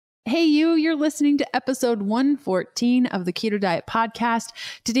Hey, you're listening to episode 114 of the Keto Diet Podcast.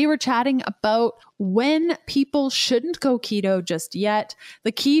 Today we're chatting about when people shouldn't go keto just yet,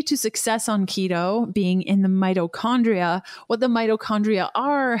 the key to success on keto being in the mitochondria, what the mitochondria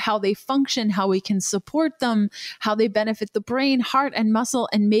are, how they function, how we can support them, how they benefit the brain, heart, and muscle,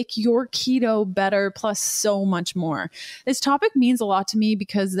 and make your keto better, plus so much more. This topic means a lot to me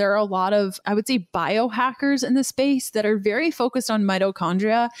because there are a lot of, I would say, biohackers in the space that are very focused on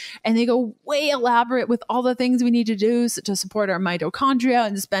mitochondria, and they go way elaborate with all the things we need to do to support our mitochondria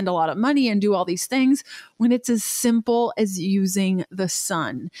and spend a lot of money and do all these things when it's as simple as using the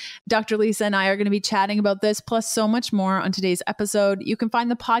sun. Dr. Lisa and I are going to be chatting about this plus so much more on today's episode. You can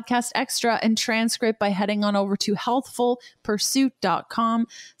find the podcast extra and transcript by heading on over to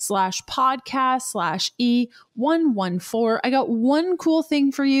healthfulpursuit.com/podcast/E114. I got one cool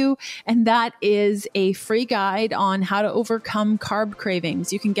thing for you, and that is a free guide on how to overcome carb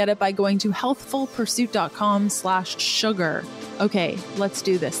cravings. You can get it by going to healthfulpursuit.com/sugar. Okay, let's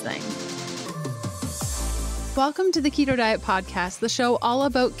do this thing. Welcome to the Keto Diet Podcast, the show all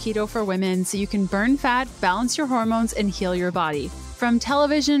about keto for women so you can burn fat, balance your hormones, and heal your body. From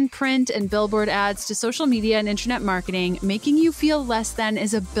television, print, and billboard ads to social media and internet marketing, making you feel less than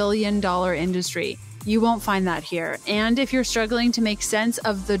is $1 billion industry. You won't find that here. And if you're struggling to make sense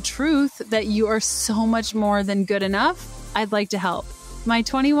of the truth that you are so much more than good enough, I'd like to help. My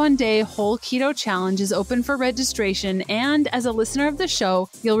 21-day whole keto challenge is open for registration, and as a listener of the show,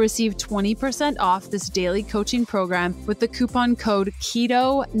 you'll receive 20% off this daily coaching program with the coupon code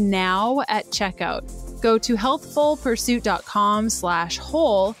KETONOW at checkout. Go to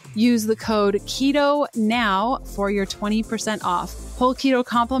healthfulpursuit.com/whole, use the code KETONOW for your 20% off. Whole Keto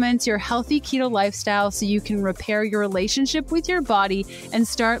complements your healthy keto lifestyle so you can repair your relationship with your body and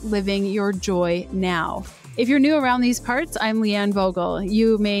start living your joy now. If you're new around these parts, I'm Leanne Vogel.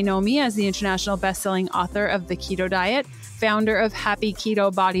 You may know me as the international best-selling author of The Keto Diet, founder of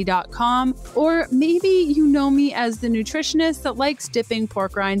happyketobody.com, or maybe you know me as the nutritionist that likes dipping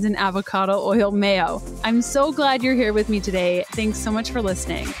pork rinds in avocado oil mayo. I'm so glad you're here with me today. Thanks so much for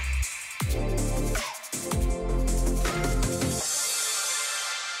listening.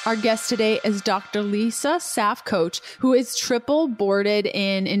 Our guest today is Dr. Lisa Koche, who is triple boarded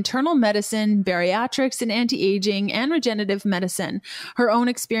in internal medicine, bariatrics, and anti-aging and regenerative medicine. Her own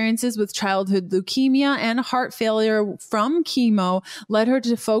experiences with childhood leukemia and heart failure from chemo led her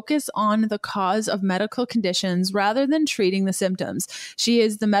to focus on the cause of medical conditions rather than treating the symptoms. She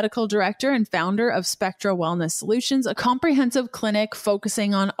is the medical director and founder of Spectra Wellness Solutions, a comprehensive clinic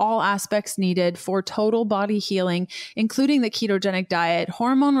focusing on all aspects needed for total body healing, including the ketogenic diet,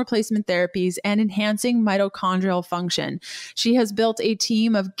 hormone replacement therapies, and enhancing mitochondrial function. She has built a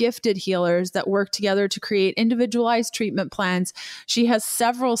team of gifted healers that work together to create individualized treatment plans. She has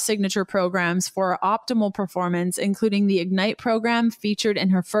several signature programs for optimal performance, including the Ignite program featured in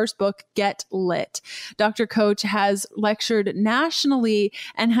her first book, Get Lit. Dr. Koche has lectured nationally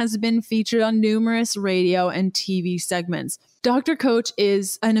and has been featured on numerous radio and TV segments. Dr. Koche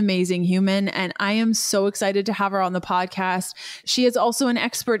is an amazing human, and I am so excited to have her on the podcast. She is also an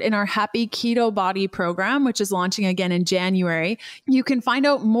expert in our Happy Keto Body program, which is launching again in January. You can find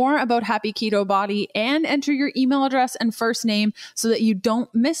out more about Happy Keto Body and enter your email address and first name so that you don't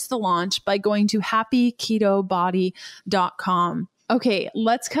miss the launch by going to happyketobody.com. Okay,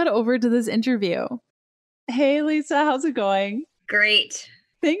 let's cut over to this interview. Hey, Lisa, how's it going? Great.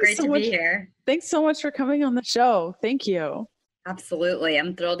 Thanks Great so to much. be here. Thanks so much for coming on the show. Thank you. Absolutely.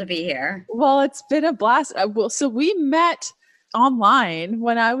 I'm thrilled to be here. Well, it's been a blast. So we met online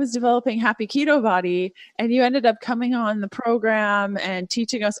when I was developing Happy Keto Body, and you ended up coming on the program and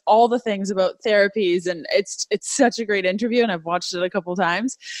teaching us all the things about therapies. And it's such a great interview, and I've watched it a couple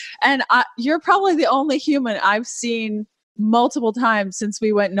times. And you're probably the only human I've seen multiple times since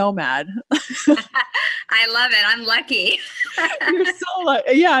we went nomad. I love it. I'm lucky. You're so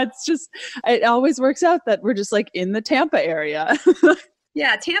lucky. Yeah, it always works out that we're just like in the Tampa area.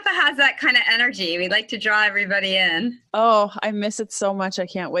 Yeah, Tampa has that kind of energy. We like to draw everybody in. Oh, I miss it so much. I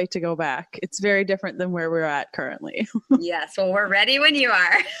can't wait to go back. It's very different than where we're at currently. Yes, well, we're ready when you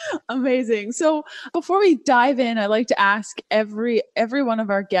are. Amazing. So before we dive in, I like to ask every one of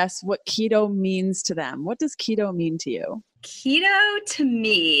our guests what keto means to them. What does keto mean to you? Keto to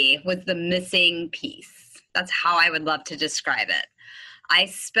me was the missing piece. That's how I would love to describe it.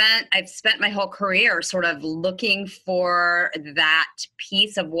 I've spent my whole career sort of looking for that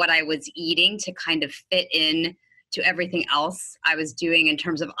piece of what I was eating to kind of fit in to everything else I was doing in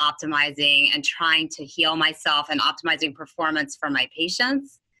terms of optimizing and trying to heal myself and optimizing performance for my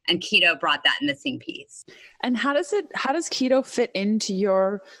patients. And keto brought that missing piece. And how does keto fit into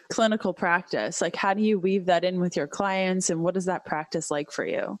your clinical practice? Like, how do you weave that in with your clients, and what is that practice like for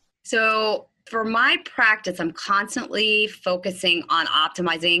you? So for my practice, I'm constantly focusing on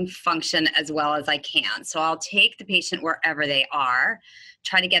optimizing function as well as I can. So I'll take the patient wherever they are,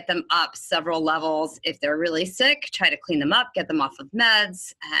 try to get them up several levels. If they're really sick, try to clean them up, get them off of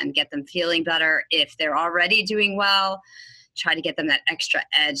meds, and get them feeling better. If they're already doing well, try to get them that extra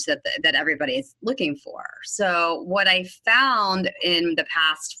edge that everybody is looking for. So what I found in the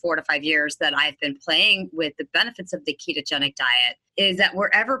past 4 to 5 years that I've been playing with the benefits of the ketogenic diet is that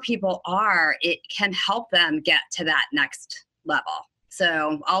wherever people are, it can help them get to that next level.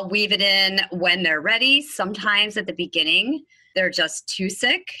 So I'll weave it in when they're ready. Sometimes at the beginning, they're just too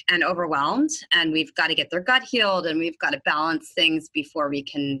sick and overwhelmed, and we've got to get their gut healed, and we've got to balance things before we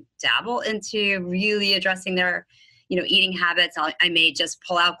can dabble into really addressing their eating habits. I may just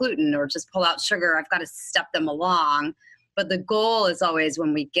pull out gluten or just pull out sugar. I've got to step them along. But the goal is always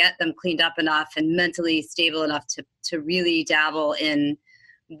when we get them cleaned up enough and mentally stable enough to really dabble in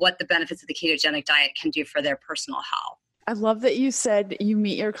what the benefits of the ketogenic diet can do for their personal health. I love that you said you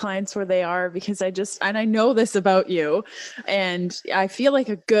meet your clients where they are, because I know this about you, and I feel like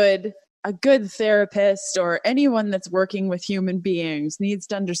a good therapist or anyone that's working with human beings needs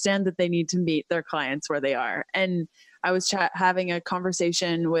to understand that they need to meet their clients where they are. And I was having a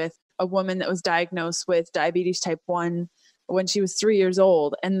conversation with a woman that was diagnosed with diabetes type 1 when she was 3 years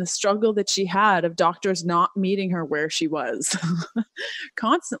old, and the struggle that she had of doctors not meeting her where she was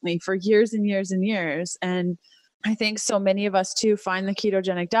constantly for years and years and years. And I think so many of us too find the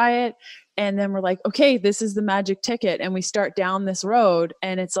ketogenic diet, and then we're like, okay, this is the magic ticket. And we start down this road,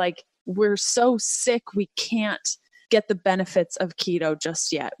 and it's like, we're so sick, we can't get the benefits of keto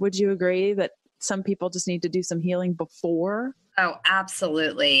just yet. Would you agree that some people just need to do some healing before? Oh,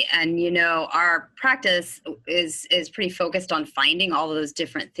 absolutely. And, our practice is pretty focused on finding all of those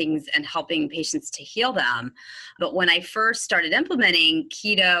different things and helping patients to heal them. But when I first started implementing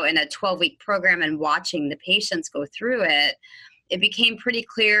keto in a 12-week program and watching the patients go through it, it became pretty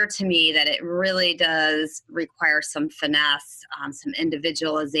clear to me that it really does require some finesse, some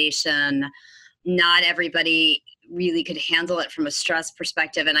individualization. Not everybody really could handle it from a stress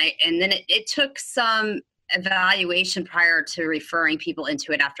perspective. And then it took some evaluation prior to referring people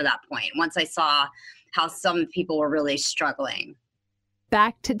into it after that point, once I saw how some people were really struggling.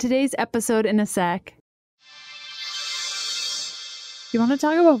 Back to today's episode in a sec. You want to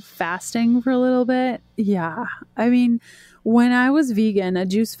talk about fasting for a little bit? Yeah. I mean, when I was vegan, a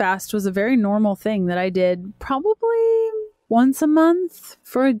juice fast was a very normal thing that I did probably once a month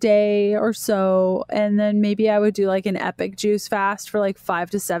for a day or so. And then maybe I would do like an epic juice fast for like 5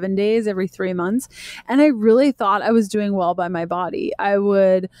 to 7 days every 3 months. And I really thought I was doing well by my body. I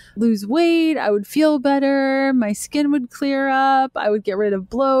would lose weight. I would feel better. My skin would clear up. I would get rid of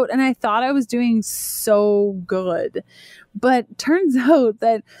bloat. And I thought I was doing so good. But turns out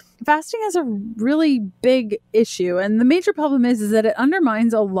that fasting has a really big issue. And the major problem is that it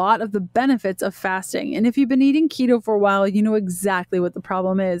undermines a lot of the benefits of fasting. And if you've been eating keto for a while, you know exactly what the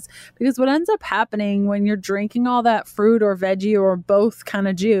problem is. Because what ends up happening when you're drinking all that fruit or veggie or both kind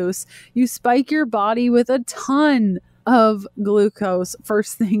of juice, you spike your body with a ton of glucose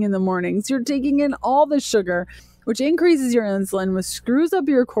first thing in the morning. So you're taking in all the sugar, which increases your insulin, which screws up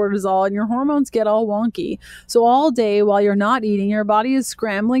your cortisol, and your hormones get all wonky. So all day while you're not eating, your body is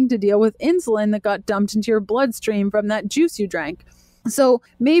scrambling to deal with insulin that got dumped into your bloodstream from that juice you drank. So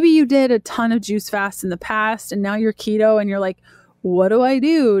maybe you did a ton of juice fasts in the past, and now you're keto, and you're like, what do I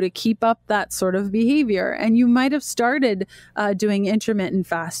do to keep up that sort of behavior? And you might have started doing intermittent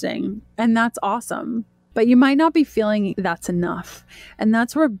fasting, and that's awesome. But you might not be feeling that's enough. And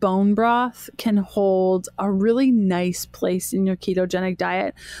that's where bone broth can hold a really nice place in your ketogenic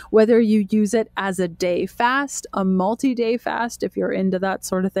diet, whether you use it as a day fast, a multi-day fast. If you're into that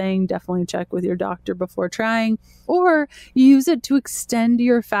sort of thing, definitely check with your doctor before trying, or you use it to extend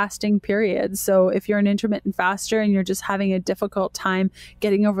your fasting period. So if you're an intermittent faster and you're just having a difficult time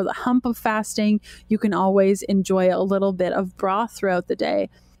getting over the hump of fasting, you can always enjoy a little bit of broth throughout the day.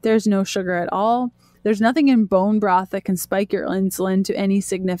 There's no sugar at all. There's nothing in bone broth that can spike your insulin to any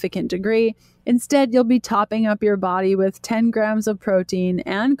significant degree. Instead, you'll be topping up your body with 10 grams of protein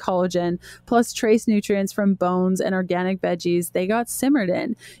and collagen, plus trace nutrients from bones and organic veggies they got simmered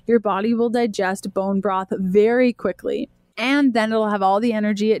in. Your body will digest bone broth very quickly, and then it'll have all the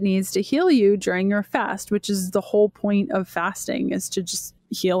energy it needs to heal you during your fast, which is the whole point of fasting, is to just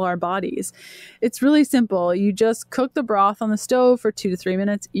heal our bodies. It's really simple. You just cook the broth on the stove for 2 to 3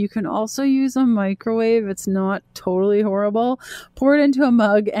 minutes. You can also use a microwave. It's not totally horrible. Pour it into a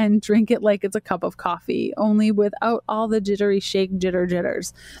mug and drink it like it's a cup of coffee, only without all the jittery shake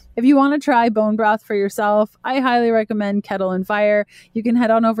jitters. If you want to try bone broth for yourself, I highly recommend Kettle and Fire. You can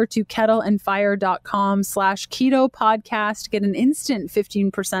head on over to kettleandfire.com/keto podcast to get an instant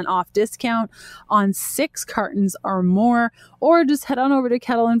 15% off discount on 6 cartons or more, or just head on over to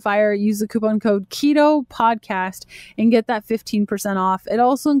Kettle and Fire, use the coupon code Keto Podcast and get that 15% off. It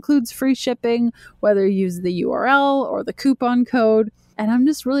also includes free shipping, whether you use the URL or the coupon code. And I'm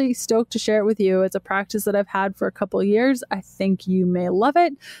just really stoked to share it with you. It's a practice that I've had for a couple of years. I think you may love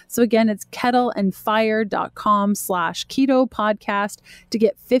it. So again, it's kettleandfire.com/keto podcast to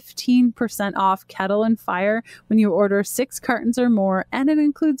get 15% off Kettle and Fire when you order 6 cartons or more, and it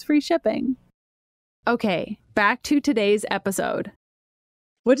includes free shipping. Okay, back to today's episode.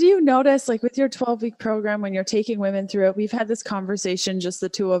 What do you notice, like with your 12-week program, when you're taking women through it? We've had this conversation, just the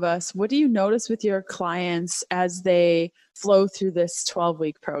two of us. What do you notice with your clients as they flow through this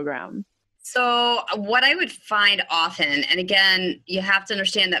 12-week program? So what I would find often, and again, you have to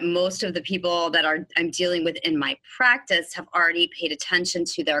understand that most of the people that I'm dealing with in my practice have already paid attention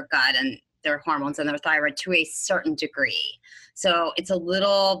to their gut and their hormones and their thyroid to a certain degree. So it's a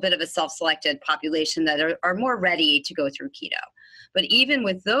little bit of a self-selected population that are more ready to go through keto. But even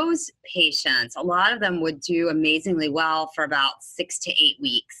with those patients, a lot of them would do amazingly well for about 6 to 8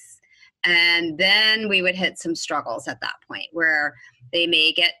 weeks. And then we would hit some struggles at that point where they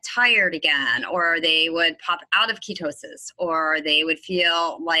may get tired again, or they would pop out of ketosis, or they would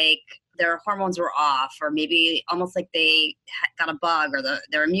feel like their hormones were off, or maybe almost like they got a bug, or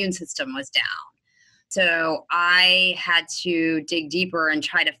their immune system was down. So I had to dig deeper and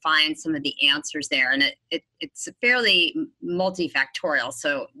try to find some of the answers there. And it's fairly multifactorial.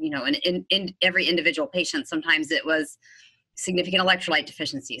 So, in every individual patient, sometimes it was significant electrolyte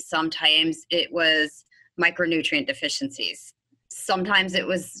deficiencies. Sometimes it was micronutrient deficiencies. Sometimes it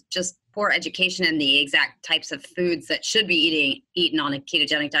was just poor education in the exact types of foods that should be eaten on a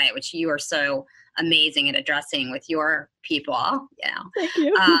ketogenic diet, which you are so amazing at addressing with your people. Thank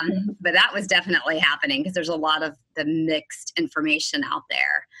you. But that was definitely happening because there's a lot of the mixed information out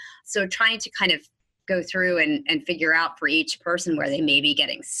there. So trying to kind of go through and figure out for each person where they may be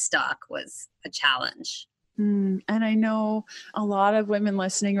getting stuck was a challenge. And I know a lot of women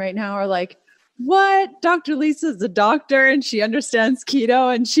listening right now are like, what? Dr. Lisa is a doctor and she understands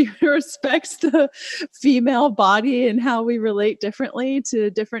keto and she respects the female body and how we relate differently to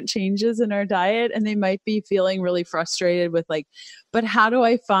different changes in our diet. And they might be feeling really frustrated with like, but how do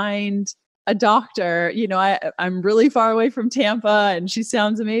I find a doctor? I'm really far away from Tampa and she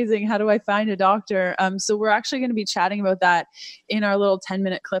sounds amazing. How do I find a doctor? So we're actually going to be chatting about that in our little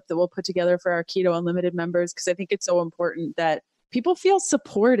 10-minute clip that we'll put together for our Keto Unlimited members, because I think it's so important that people feel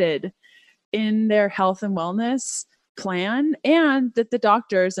supported in their health and wellness plan, and that the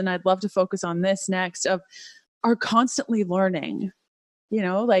doctors, and I'd love to focus on this next, are constantly learning.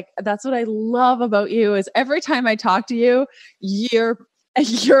 Like that's what I love about you is every time I talk to you, you're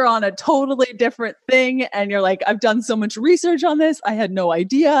on a totally different thing. And you're like, I've done so much research on this. I had no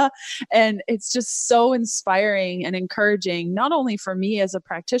idea. And it's just so inspiring and encouraging, not only for me as a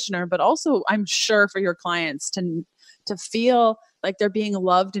practitioner, but also I'm sure for your clients to feel like they're being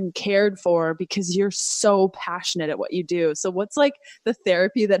loved and cared for because you're so passionate at what you do. So what's like the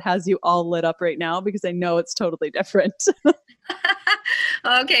therapy that has you all lit up right now? Because I know it's totally different.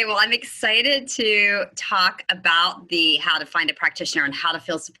 Okay, well, I'm excited to talk about the how to find a practitioner and how to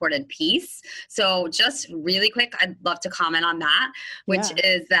feel supported piece. So just really quick, I'd love to comment on that, which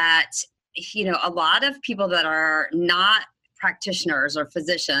is that, a lot of people that are not practitioners or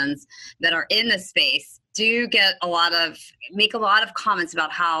physicians that are in this space do make a lot of comments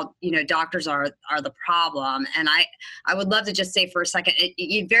about how, doctors are the problem. And I would love to just say for a second,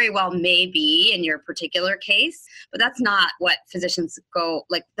 you very well may be in your particular case, but that's not what physicians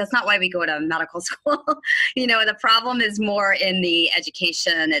that's not why we go to medical school. The problem is more in the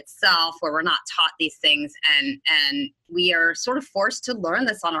education itself, where we're not taught these things and we are sort of forced to learn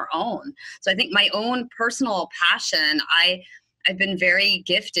this on our own. So I think my own personal passion, I've been very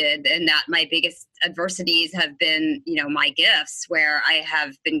gifted in that my biggest adversities have been, my gifts, where I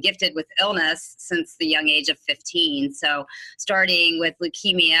have been gifted with illness since the young age of 15. So starting with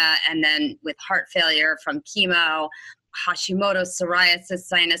leukemia and then with heart failure from chemo, Hashimoto's, psoriasis,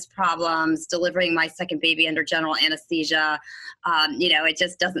 sinus problems, delivering my second baby under general anesthesia. It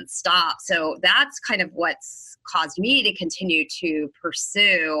just doesn't stop. So that's kind of what's caused me to continue to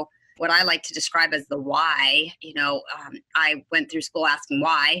pursue what I like to describe as the why. I went through school asking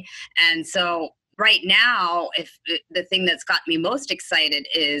why. And so right now, if the thing that's got me most excited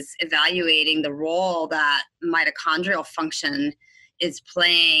is evaluating the role that mitochondrial function is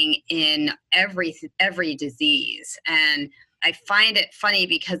playing in every disease. And I find it funny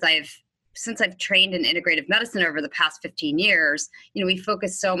because since I've trained in integrative medicine over the past 15 years, we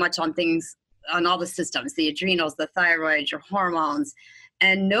focus so much on things, on all the systems, the adrenals, the thyroid, your hormones,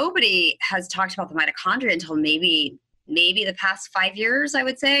 and nobody has talked about the mitochondria until maybe the past 5 years, I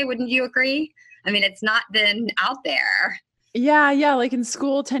would say. Wouldn't you agree? I mean, it's not been out there. Yeah. Like in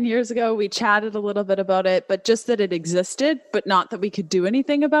school 10 years ago, we chatted a little bit about it, but just that it existed, but not that we could do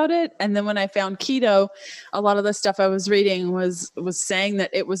anything about it. And then when I found keto, a lot of the stuff I was reading was saying that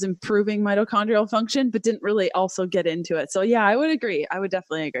it was improving mitochondrial function, but didn't really also get into it. So yeah, I would agree. I would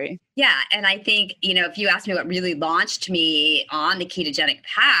definitely agree. Yeah. And I think, if you ask me what really launched me on the ketogenic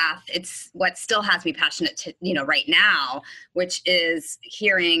path, it's what still has me passionate to, right now, which is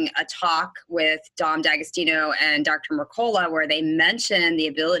hearing a talk with Dom D'Agostino and Dr. Mercola, where they mention the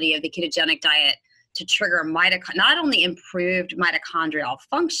ability of the ketogenic diet to trigger not only improved mitochondrial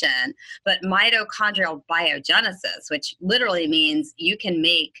function, but mitochondrial biogenesis, which literally means you can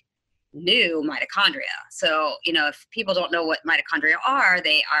make new mitochondria. So, if people don't know what mitochondria are,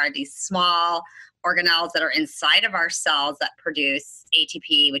 they are these small organelles that are inside of our cells that produce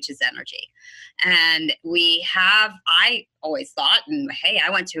ATP, which is energy. And I always thought, and hey,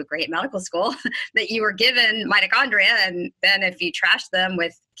 I went to a great medical school, that you were given mitochondria, and then if you trash them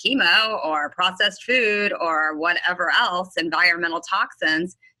with chemo or processed food or whatever else, environmental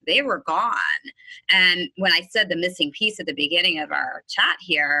toxins, they were gone. And when I said the missing piece at the beginning of our chat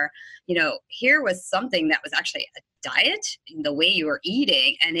here, here was something that was actually a diet, the way you were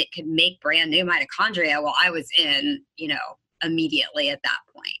eating, and it could make brand new mitochondria. Well, I was in, immediately at that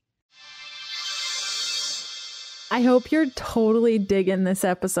point. I hope you're totally digging this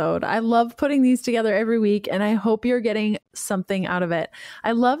episode. I love putting these together every week, and I hope you're getting something out of it.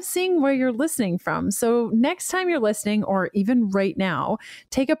 I love seeing where you're listening from. So next time you're listening, or even right now,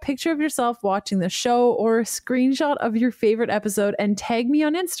 take a picture of yourself watching the show or a screenshot of your favorite episode and tag me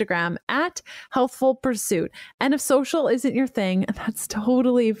on Instagram at Healthful Pursuit. And if social isn't your thing, that's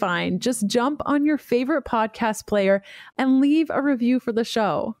totally fine. Just jump on your favorite podcast player and leave a review for the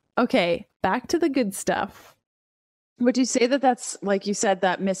show. Okay, back to the good stuff. Would you say that that's, like you said,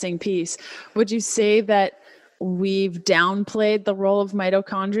 that missing piece? Would you say that we've downplayed the role of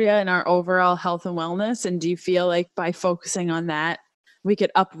mitochondria in our overall health and wellness? And do you feel like by focusing on that, we could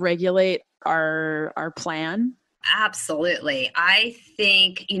upregulate our plan? Absolutely. I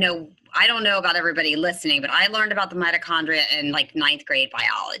think, I don't know about everybody listening, but I learned about the mitochondria in like 9th grade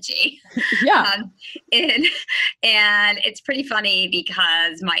biology. Yeah. And it's pretty funny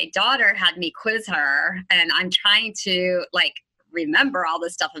because my daughter had me quiz her, and I'm trying to remember all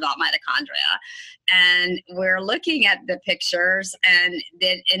this stuff about mitochondria. And we're looking at the pictures, and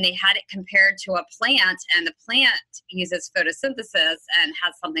they had it compared to a plant, and the plant uses photosynthesis and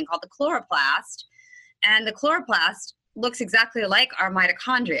has something called the chloroplast. And the chloroplast looks exactly like our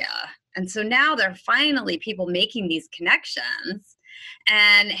mitochondria. And so now there are finally people making these connections.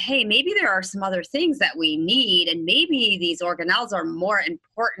 And hey, maybe there are some other things that we need, and maybe these organelles are more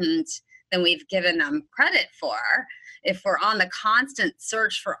important than we've given them credit for. If we're on the constant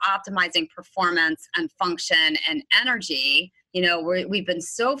search for optimizing performance and function and energy, we've been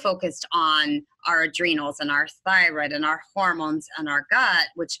so focused on our adrenals and our thyroid and our hormones and our gut,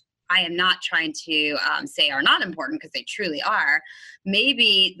 which I am not trying to say are not important, because they truly are.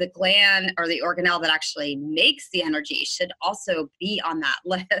 Maybe the gland or the organelle that actually makes the energy should also be on that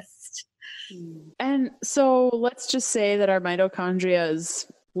list. And so let's just say that our mitochondria is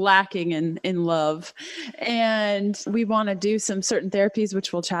lacking in love, and we want to do some certain therapies,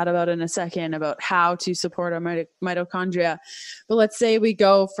 which we'll chat about in a second, about how to support our mitochondria. But let's say we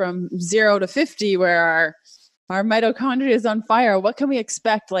go from 0 to 50 where our mitochondria is on fire. What can we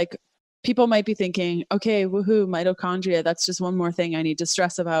expect? Like, people might be thinking, okay, woohoo, mitochondria, that's just one more thing I need to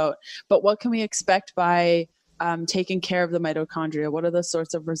stress about. But what can we expect by taking care of the mitochondria? What are the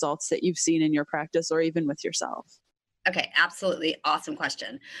sorts of results that you've seen in your practice or even with yourself? Okay, absolutely. Awesome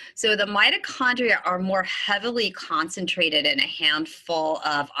question. So the mitochondria are more heavily concentrated in a handful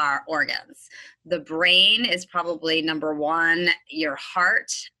of our organs. The brain is probably number one, your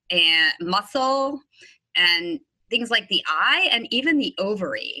heart and muscle, and things like the eye, and even the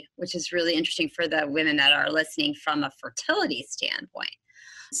ovary, which is really interesting for the women that are listening from a fertility standpoint.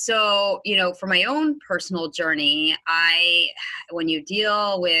 So, for my own personal journey, when you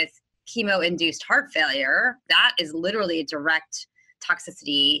deal with chemo-induced heart failure, that is literally a direct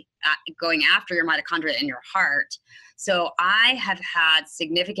toxicity going after your mitochondria in your heart. So I have had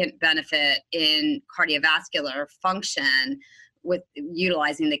significant benefit in cardiovascular function with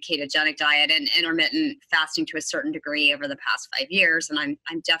utilizing the ketogenic diet and intermittent fasting to a certain degree over the past 5 years. And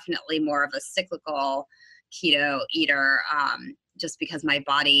I'm definitely more of a cyclical keto eater, just because my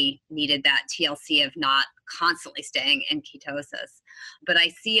body needed that TLC of not constantly staying in ketosis. But I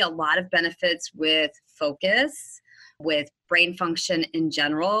see a lot of benefits with focus, with brain function in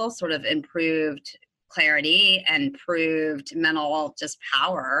general, sort of improved clarity and improved mental just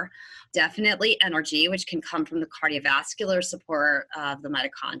power. Definitely energy, which can come from the cardiovascular support of the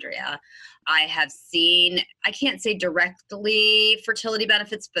mitochondria. I have seen, I can't say directly fertility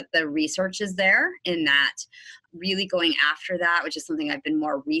benefits, but the research is there in that really going after that, which is something I've been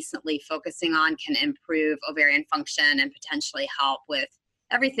more recently focusing on, can improve ovarian function and potentially help with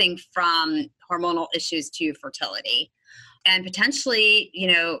everything from hormonal issues to fertility and potentially,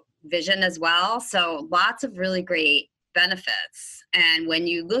 vision as well. So lots of really great benefits. And when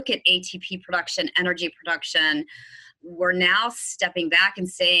you look at ATP production, energy production, we're now stepping back and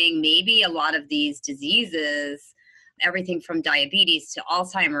saying maybe a lot of these diseases, everything from diabetes to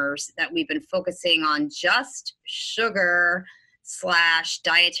Alzheimer's, that we've been focusing on just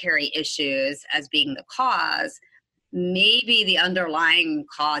sugar/dietary issues as being the cause, maybe the underlying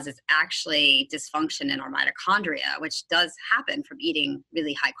cause is actually dysfunction in our mitochondria, which does happen from eating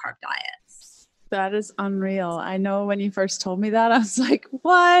really high carb diets. That is unreal. I know when you first told me that, I was like,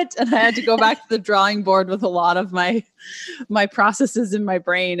 what? And I had to go back to the drawing board with a lot of my processes in my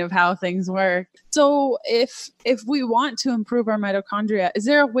brain of how things work. So if we want to improve our mitochondria, is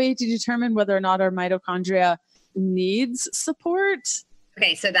there a way to determine whether or not our mitochondria needs support?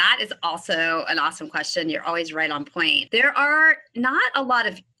 Okay, so that is also an awesome question. You're always right on point. There are not a lot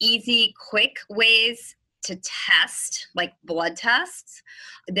of easy, quick ways to test, like blood tests.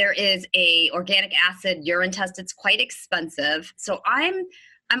 There is a organic acid urine test. It's quite expensive. So I'm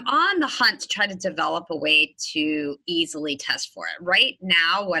on the hunt to try to develop a way to easily test for it. Right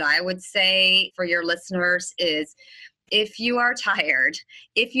now, what I would say for your listeners is, if you are tired,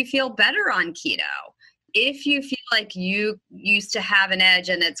 if you feel better on keto, if you feel like you used to have an edge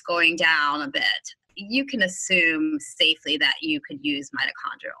and it's going down a bit, you can assume safely that you could use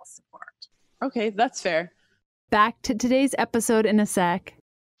mitochondrial support. Okay, that's fair. Back to today's episode in a sec.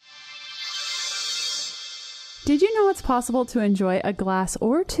 Did you know it's possible to enjoy a glass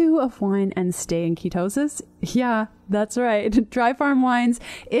or two of wine and stay in ketosis? Yeah, that's right. Dry Farm Wines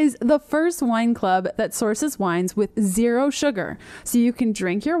is the first wine club that sources wines with 0 sugar, so you can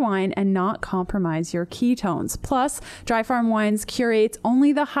drink your wine and not compromise your ketones. Plus, Dry Farm Wines curates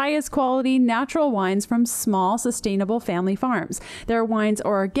only the highest quality natural wines from small, sustainable family farms. Their wines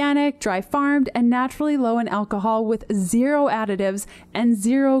are organic, dry farmed, and naturally low in alcohol with 0 additives and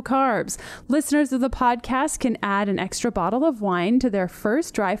 0 carbs. Listeners of the podcast can add an extra bottle of wine to their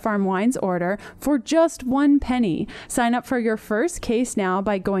first Dry Farm Wines order for just 1 penny. Sign up for your first case now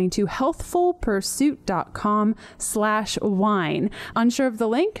by going to healthfulpursuit.com/wine. Unsure of the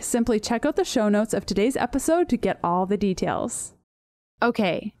link? Simply check out the show notes of today's episode to get all the details.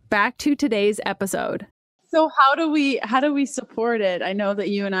 Okay, back to today's episode. So how do we support it? I know that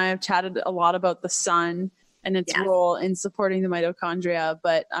you and I have chatted a lot about the sun and its role in supporting the mitochondria,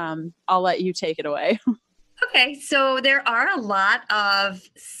 but I'll let you take it away. Okay, so there are a lot of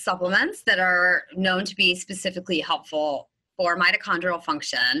supplements that are known to be specifically helpful for mitochondrial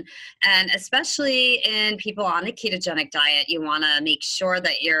function. And especially in people on the ketogenic diet, you want to make sure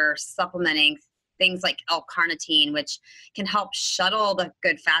that you're supplementing things like L-carnitine, which can help shuttle the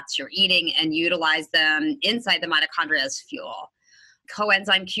good fats you're eating and utilize them inside the mitochondria as fuel.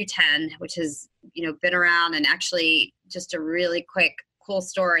 Coenzyme Q10, which has been around, and actually just a really quick cool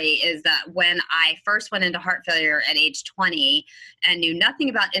story is that when I first went into heart failure at age 20 and knew nothing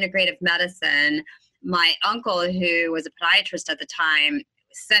about integrative medicine, my uncle, who was a podiatrist at the time,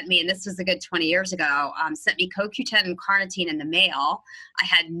 sent me, and this was a good 20 years ago, sent me CoQ10 and carnitine in the mail. I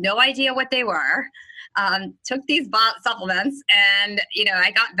had no idea what they were. Took these supplements and,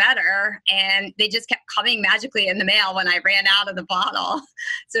 I got better, and they just kept coming magically in the mail when I ran out of the bottle.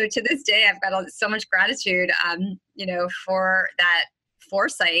 So to this day, I've got so much gratitude, for that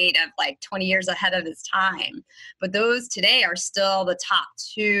foresight of like 20 years ahead of his time. But those today are still the top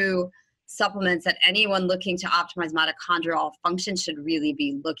 2 supplements that anyone looking to optimize mitochondrial function should really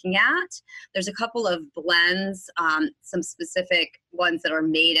be looking at. There's a couple of blends, some specific ones that are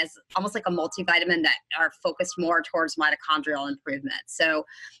made as almost like a multivitamin that are focused more towards mitochondrial improvement. So,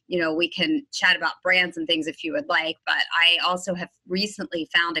 we can chat about brands and things if you would like, but I also have recently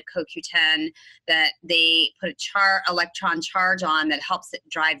found a CoQ10 that they put a electron charge on that helps it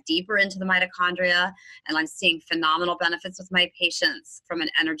drive deeper into the mitochondria. And I'm seeing phenomenal benefits with my patients from an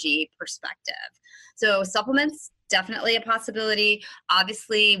energy perspective. So supplements, definitely a possibility.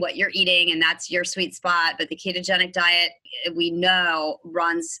 Obviously what you're eating, and that's your sweet spot, but the ketogenic diet, we know,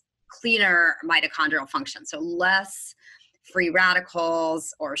 runs cleaner mitochondrial function. So less free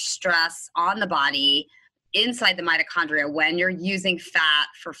radicals or stress on the body inside the mitochondria when you're using fat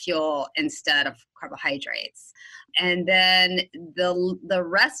for fuel instead of carbohydrates. And then the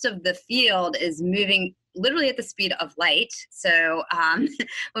rest of the field is moving literally at the speed of light. So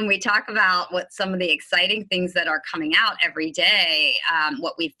when we talk about what some of the exciting things that are coming out every day,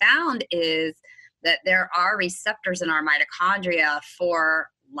 what we found is that there are receptors in our mitochondria for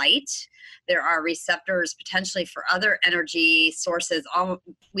light. There are receptors potentially for other energy sources,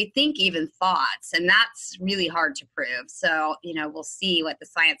 we think even thoughts, and that's really hard to prove. So, we'll see what the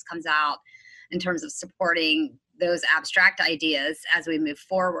science comes out in terms of supporting those abstract ideas as we move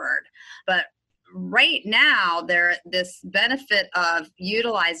forward. But right now, this benefit of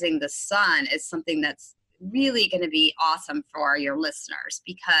utilizing the sun is something that's really going to be awesome for your listeners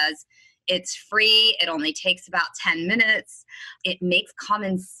because it's free. It only takes about 10 minutes. It makes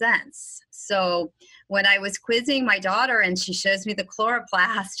common sense. So when I was quizzing my daughter and she shows me the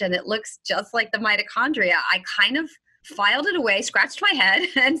chloroplast and it looks just like the mitochondria, I kind of filed it away, scratched my head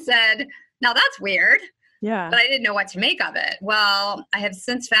and said, now that's weird. Yeah. But I didn't know what to make of it. Well, I have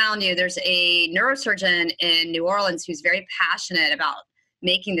since found there's a neurosurgeon in New Orleans who's very passionate about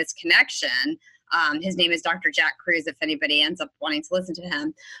making this connection. His name is Dr. Jack Cruz, if anybody ends up wanting to listen to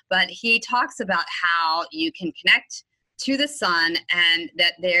him. But he talks about how you can connect to the sun and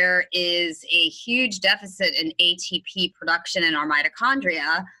that there is a huge deficit in ATP production in our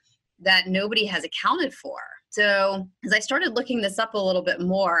mitochondria that nobody has accounted for. So as I started looking this up a little bit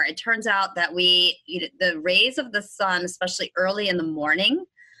more, it turns out that the rays of the sun, especially early in the morning,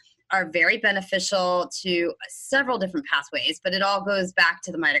 are very beneficial to several different pathways, but it all goes back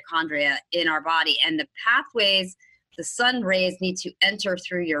to the mitochondria in our body. And the pathways, the sun rays need to enter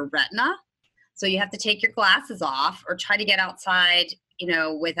through your retina. So you have to take your glasses off or try to get outside,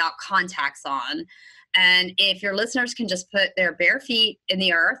 without contacts on. And if your listeners can just put their bare feet in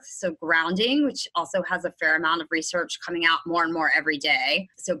the earth, so grounding, which also has a fair amount of research coming out more and more every day.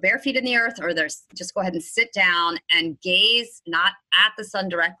 So bare feet in the earth, or just go ahead and sit down and gaze, not at the sun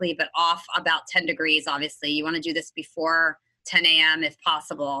directly, but off about 10 degrees. Obviously, you want to do this before 10 a.m. if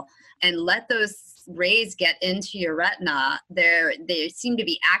possible, and let those rays get into your retina. They seem to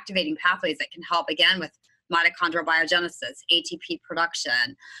be activating pathways that can help, again, with mitochondrial biogenesis, ATP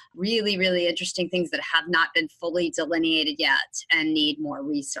production, really, really interesting things that have not been fully delineated yet and need more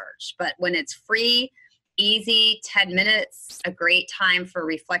research. But when it's free, easy, 10 minutes, a great time for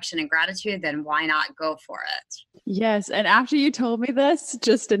reflection and gratitude, then why not go for it? Yes. And after you told me this,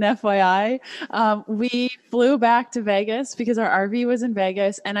 just an FYI, we flew back to Vegas because our RV was in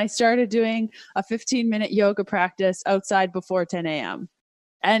Vegas, and I started doing a 15-minute yoga practice outside before 10 a.m.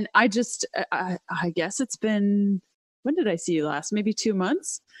 And I guess it's been, when did I see you last? Maybe 2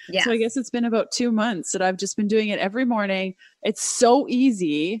 months. Yeah. So I guess it's been about 2 months that I've just been doing it every morning. It's so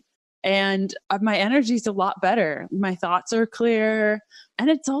easy. And my energy is a lot better. My thoughts are clear. And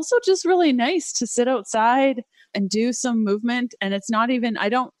it's also just really nice to sit outside and do some movement. And it's not even, I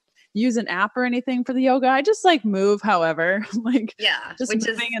don't use an app or anything for the yoga. I just move however, which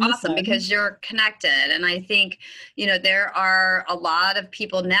is awesome because you're connected. And I think, there are a lot of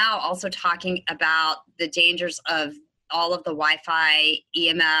people now also talking about the dangers of all of the Wi-Fi,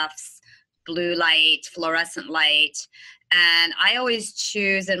 EMFs, blue light, fluorescent light. And I always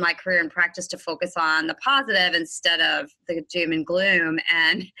choose in my career and practice to focus on the positive instead of the doom and gloom.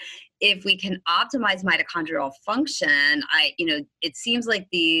 And if we can optimize mitochondrial function, it seems like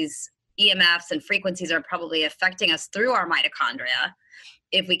these EMFs and frequencies are probably affecting us through our mitochondria.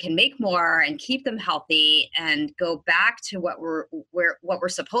 If we can make more and keep them healthy and go back to what we're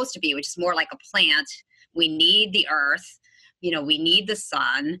supposed to be, which is more like a plant, we need the earth, we need the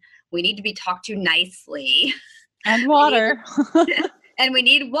sun, we need to be talked to nicely. And water. and we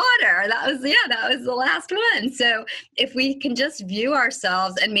need water. That was the last one. So if we can just view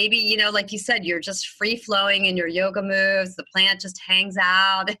ourselves, and maybe, like you said, you're just free flowing in your yoga moves. The plant just hangs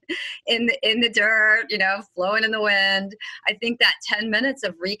out in the dirt, flowing in the wind. I think that 10 minutes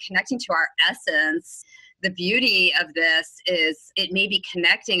of reconnecting to our essence, the beauty of this is it may be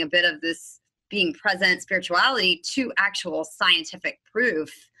connecting a bit of this being present spirituality to actual scientific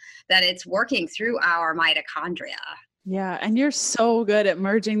proof that it's working through our mitochondria. Yeah. And you're so good at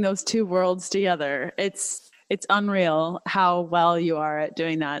merging those two worlds together. It's unreal how well you are at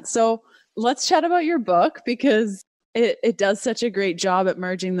doing that. So let's chat about your book, because it does such a great job at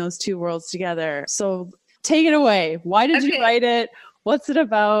merging those two worlds together. So take it away. Why did you write it? What's it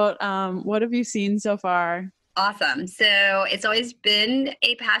about? What have you seen so far? Awesome. So it's always been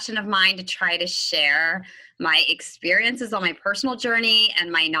a passion of mine to try to share my experiences on my personal journey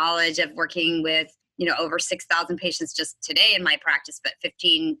and my knowledge of working with, over 6,000 patients just today in my practice, but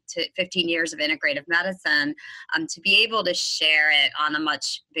 15 years of integrative medicine, to be able to share it on a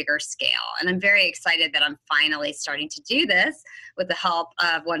much bigger scale. And I'm very excited that I'm finally starting to do this with the help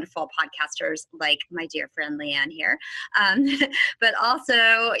of wonderful podcasters like my dear friend Leanne here. But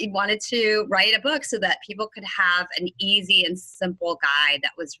also wanted to write a book so that people could have an easy and simple guide.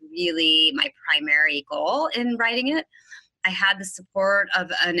 That was really my primary goal in writing it. I had the support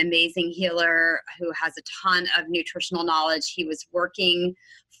of an amazing healer who has a ton of nutritional knowledge. He was working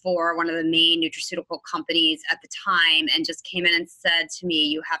for one of the main nutraceutical companies at the time and just came in and said to me,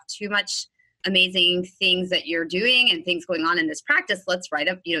 "You have too much amazing things that you're doing and things going on in this practice. Let's write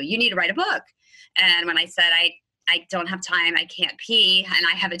you need to write a book." And when I said, I don't have time, I can't pee, and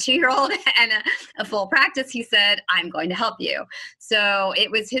I have a 2-year-old and a full practice, he said, "I'm going to help you." So it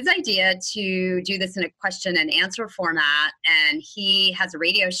was his idea to do this in a question and answer format. And he has a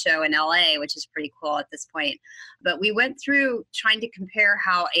radio show in LA, which is pretty cool at this point. But we went through trying to compare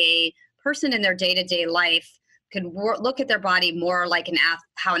how a person in their day-to-day life could look at their body more like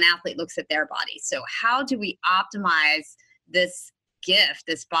how an athlete looks at their body. So how do we optimize this gift,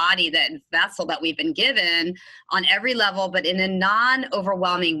 this body, that vessel that we've been given on every level, but in a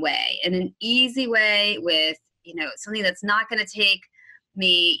non-overwhelming way, in an easy way, with, something that's not going to take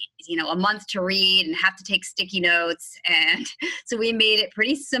me, a month to read and have to take sticky notes. And so we made it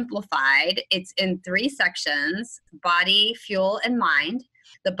pretty simplified. It's in 3 sections: body, fuel, and mind.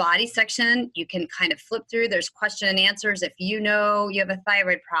 The body section, you can kind of flip through. There's question and answers. If you have a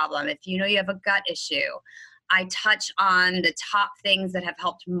thyroid problem, if you have a gut issue, I touch on the top things that have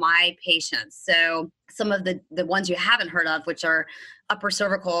helped my patients. So some of the ones you haven't heard of, which are upper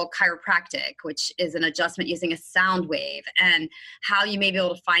cervical chiropractic, which is an adjustment using a sound wave, and how you may be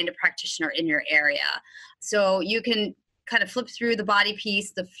able to find a practitioner in your area. So you can kind of flip through the body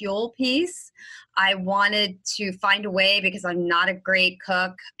piece. The fuel piece, I wanted to find a way, because I'm not a great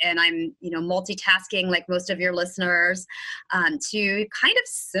cook and I'm, multitasking like most of your listeners, to kind of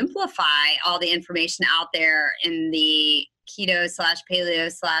simplify all the information out there in the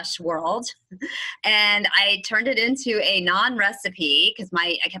keto/paleo/ world. And I turned it into a non-recipe, because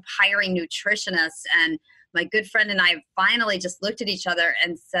I kept hiring nutritionists, and my good friend and I finally just looked at each other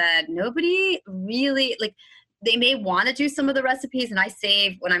and said, nobody really, they may want to do some of the recipes, and I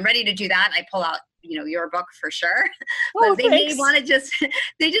save, when I'm ready to do that, I pull out, your book for sure. But they may want to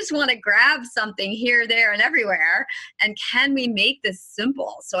they just want to grab something here, there, and everywhere. And can we make this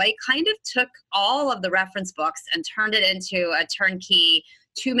simple? So I kind of took all of the reference books and turned it into a turnkey,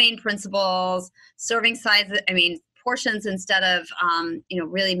 2 main principles, serving sizes, portions, instead of,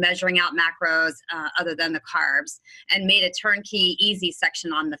 really measuring out macros other than the carbs, and made a turnkey, easy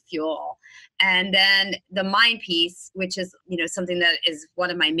section on the fuel. And then the mind piece, which is, something that is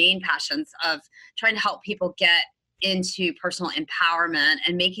one of my main passions, of trying to help people get into personal empowerment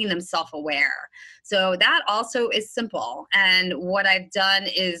and making them self-aware. So that also is simple. And what I've done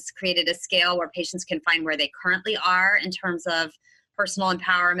is created a scale where patients can find where they currently are in terms of personal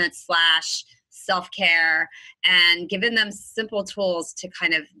empowerment / self-care, and given them simple tools to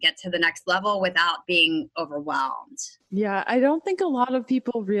kind of get to the next level without being overwhelmed. Yeah, I don't think a lot of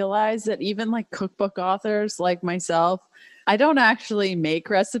people realize that even like cookbook authors like myself, I don't actually make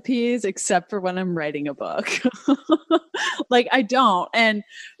recipes except for when I'm writing a book. I don't. And,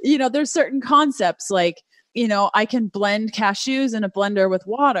 there's certain concepts like, I can blend cashews in a blender with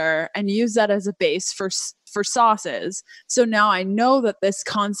water and use that as a base for sauces. So now I know that this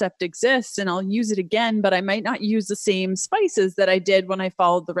concept exists, and I'll use it again, but I might not use the same spices that I did when I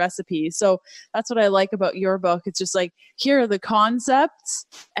followed the recipe. So that's what I like about your book. It's just like, here are the concepts,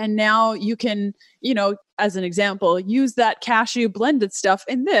 and now you can, as an example, use that cashew blended stuff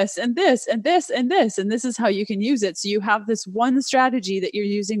in this and this and this and this, and this is how you can use it. So you have this one strategy that you're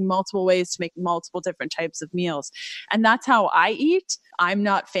using multiple ways to make multiple different types of meals. And that's how I eat. I'm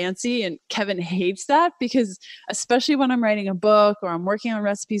not fancy, and Kevin hates that, because especially when I'm writing a book or I'm working on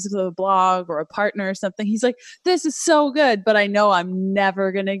recipes with a blog or a partner or something, he's like, this is so good, but I know I'm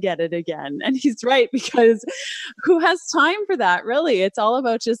never going to get it again. And he's right, because who has time for that? Really, it's all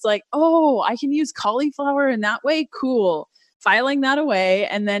about just like, oh, I can use cauliflower in that way. Cool. Filing that away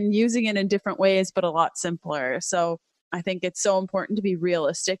and then using it in different ways, but a lot simpler. So I think it's so important to be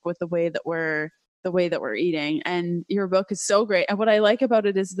realistic with the way that we're eating. And your book is so great. And what I like about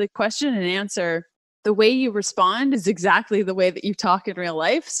it is the question and answer, the way you respond is exactly the way that you talk in real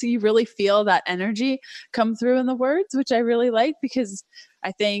life. So you really feel that energy come through in the words, which I really like, because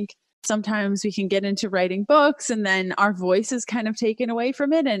I think sometimes we can get into writing books and then our voice is kind of taken away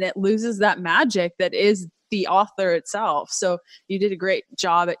from it and it loses that magic that is the author itself. So you did a great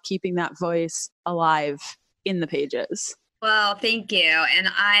job at keeping that voice alive in the pages. Well, thank you. And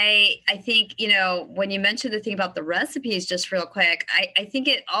I think, when you mentioned the thing about the recipes, just real quick, I think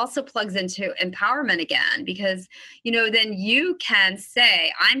it also plugs into empowerment again, because, then you can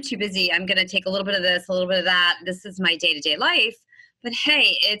say, I'm too busy. I'm going to take a little bit of this, a little bit of that. This is my day-to-day life. But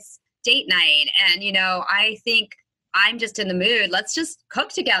hey, it's date night. And, I think I'm just in the mood. Let's just cook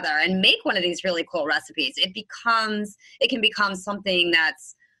together and make one of these really cool recipes. It can become something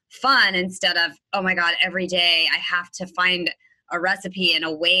that's fun instead of, oh my God, every day I have to find a recipe and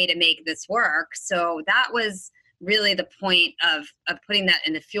a way to make this work. So that was really the point of putting that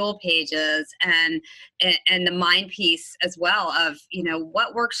in the fuel pages and the mind piece as well of,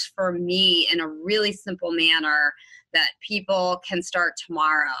 what works for me in a really simple manner that people can start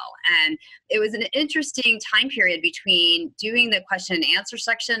tomorrow. And it was an interesting time period between doing the question and answer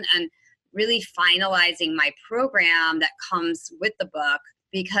section and really finalizing my program that comes with the book,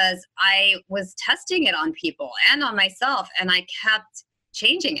 because I was testing it on people and on myself, and I kept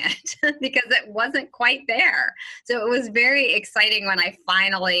changing it because it wasn't quite there. So it was very exciting when I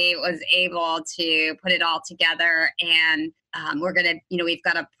finally was able to put it all together. And we've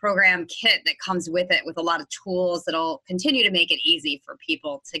got a program kit that comes with it with a lot of tools that'll continue to make it easy for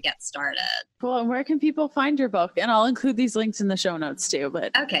people to get started. Cool. And where can people find your book? And I'll include these links in the show notes too.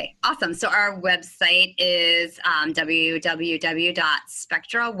 Okay, awesome. So our website is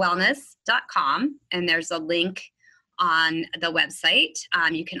www.spectrawellness.com, and there's a link on the website.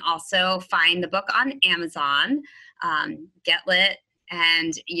 You can also find the book on Amazon, Get Lit,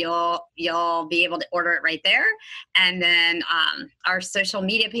 and you'll be able to order it right there. And then our social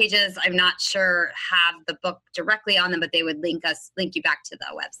media pages, I'm not sure have the book directly on them, but they would link you back to the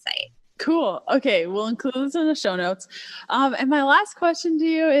website. Cool. Okay, we'll include this in the show notes. And my last question to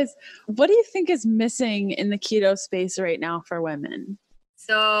you is, what do you think is missing in the keto space right now for women?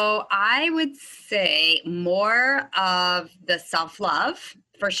 So I would say more of the self-love,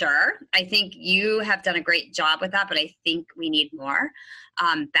 for sure. I think you have done a great job with that, but I think we need more.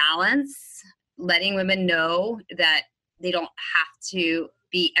 Balance, letting women know that they don't have to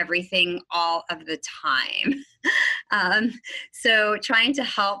be everything all of the time. So trying to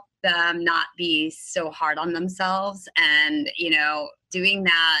help them not be so hard on themselves, and, doing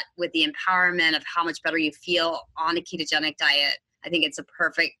that with the empowerment of how much better you feel on a ketogenic diet. I think it's a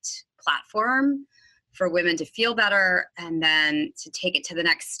perfect platform for women to feel better and then to take it to the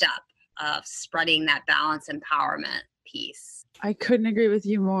next step of spreading that balance empowerment piece. I couldn't agree with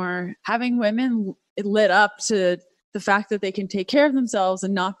you more. Having women lit up to the fact that they can take care of themselves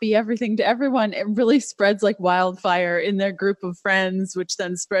and not be everything to everyone, it really spreads like wildfire in their group of friends, which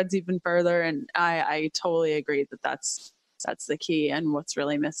then spreads even further. And I totally agree that that's the key and what's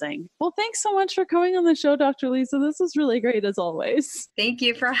really missing. Well, thanks so much for coming on the show, Dr. Lisa. This was really great as always. Thank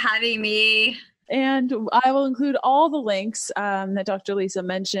you for having me. And I will include all the links that Dr. Lisa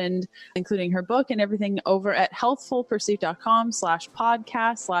mentioned, including her book and everything, over at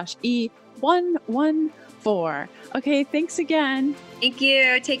healthfulpursuit.com/podcast/E114. Okay, thanks again. Thank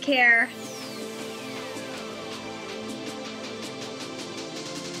you. Take care.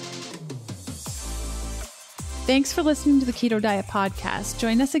 Thanks for listening to the Keto Diet Podcast.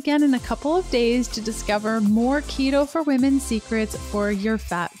 Join us again in a couple of days to discover more keto for women secrets for your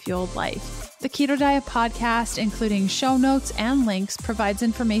fat-fueled life. The Keto Diet Podcast, including show notes and links, provides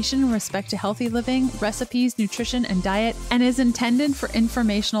information in respect to healthy living, recipes, nutrition, and diet, and is intended for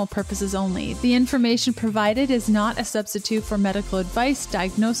informational purposes only. The information provided is not a substitute for medical advice,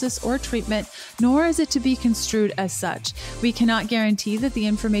 diagnosis, or treatment, nor is it to be construed as such. We cannot guarantee that the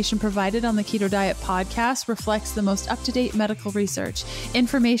information provided on the Keto Diet Podcast reflects the most up-to-date medical research.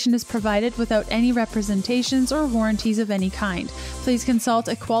 Information is provided without any representations or warranties of any kind. Please consult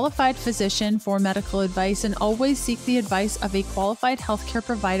a qualified physician for medical advice and always seek the advice of a qualified healthcare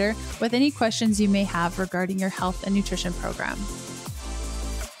provider with any questions you may have regarding your health and nutrition program.